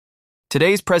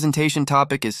Today's presentation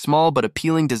topic is small but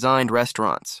appealing designed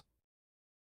restaurants.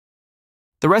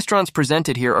 The restaurants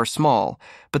presented here are small,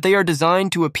 but they are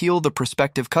designed to appeal the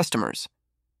prospective customers.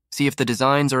 See if the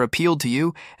designs are appealed to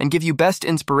you and give you best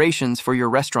inspirations for your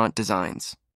restaurant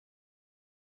designs.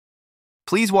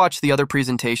 Please watch the other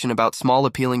presentation about small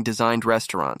appealing designed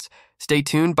restaurants. Stay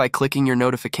tuned by clicking your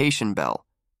notification bell.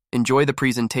 Enjoy the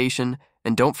presentation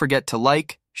and don't forget to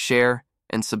like, share,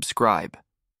 and subscribe.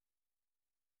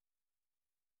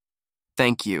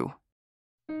 Thank you.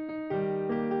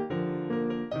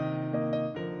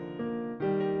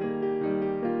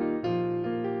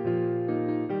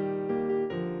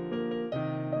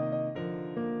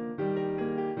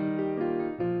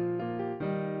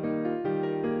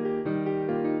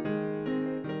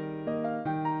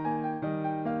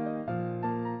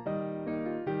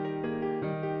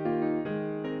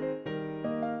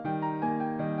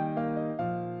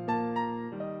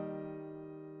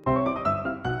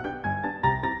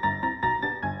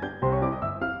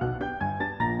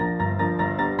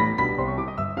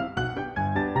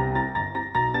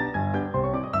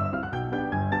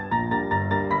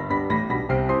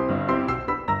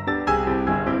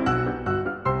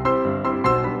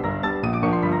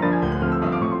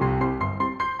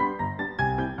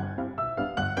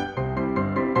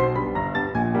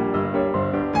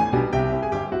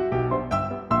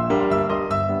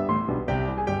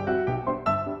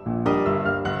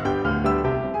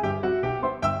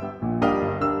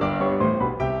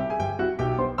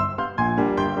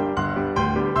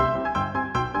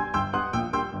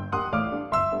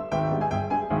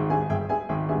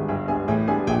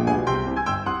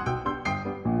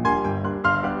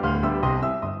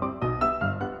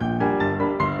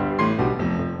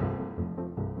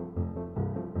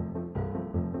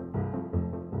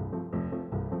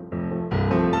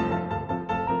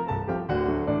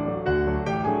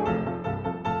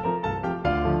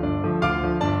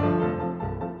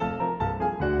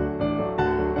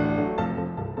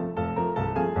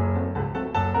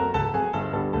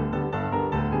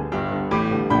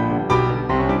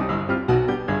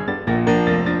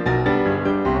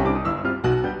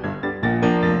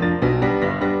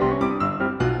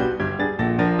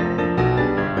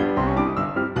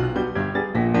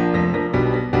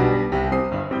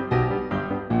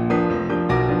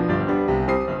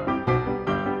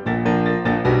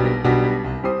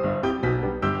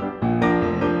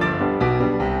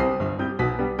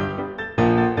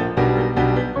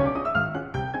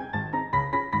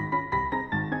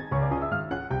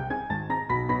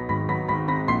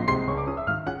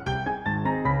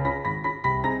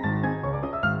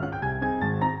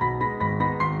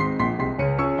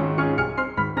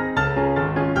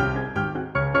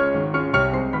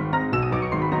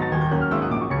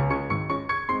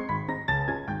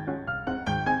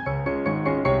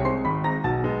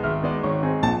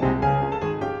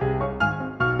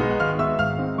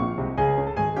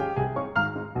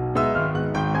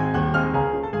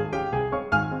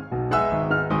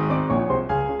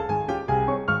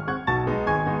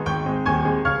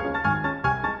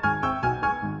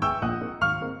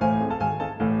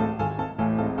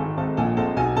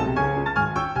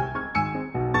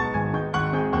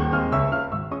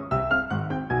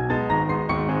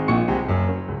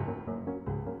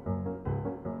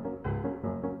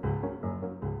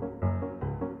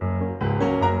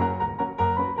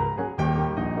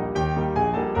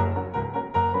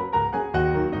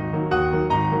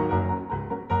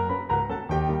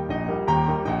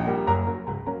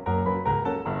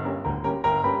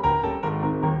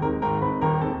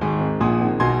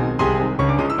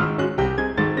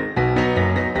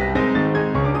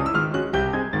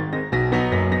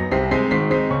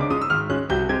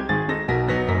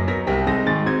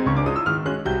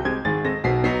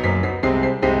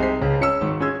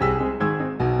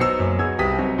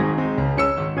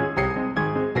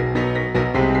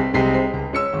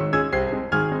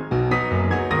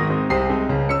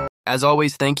 As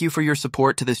always, thank you for your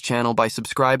support to this channel by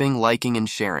subscribing, liking, and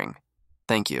sharing.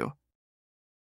 Thank you.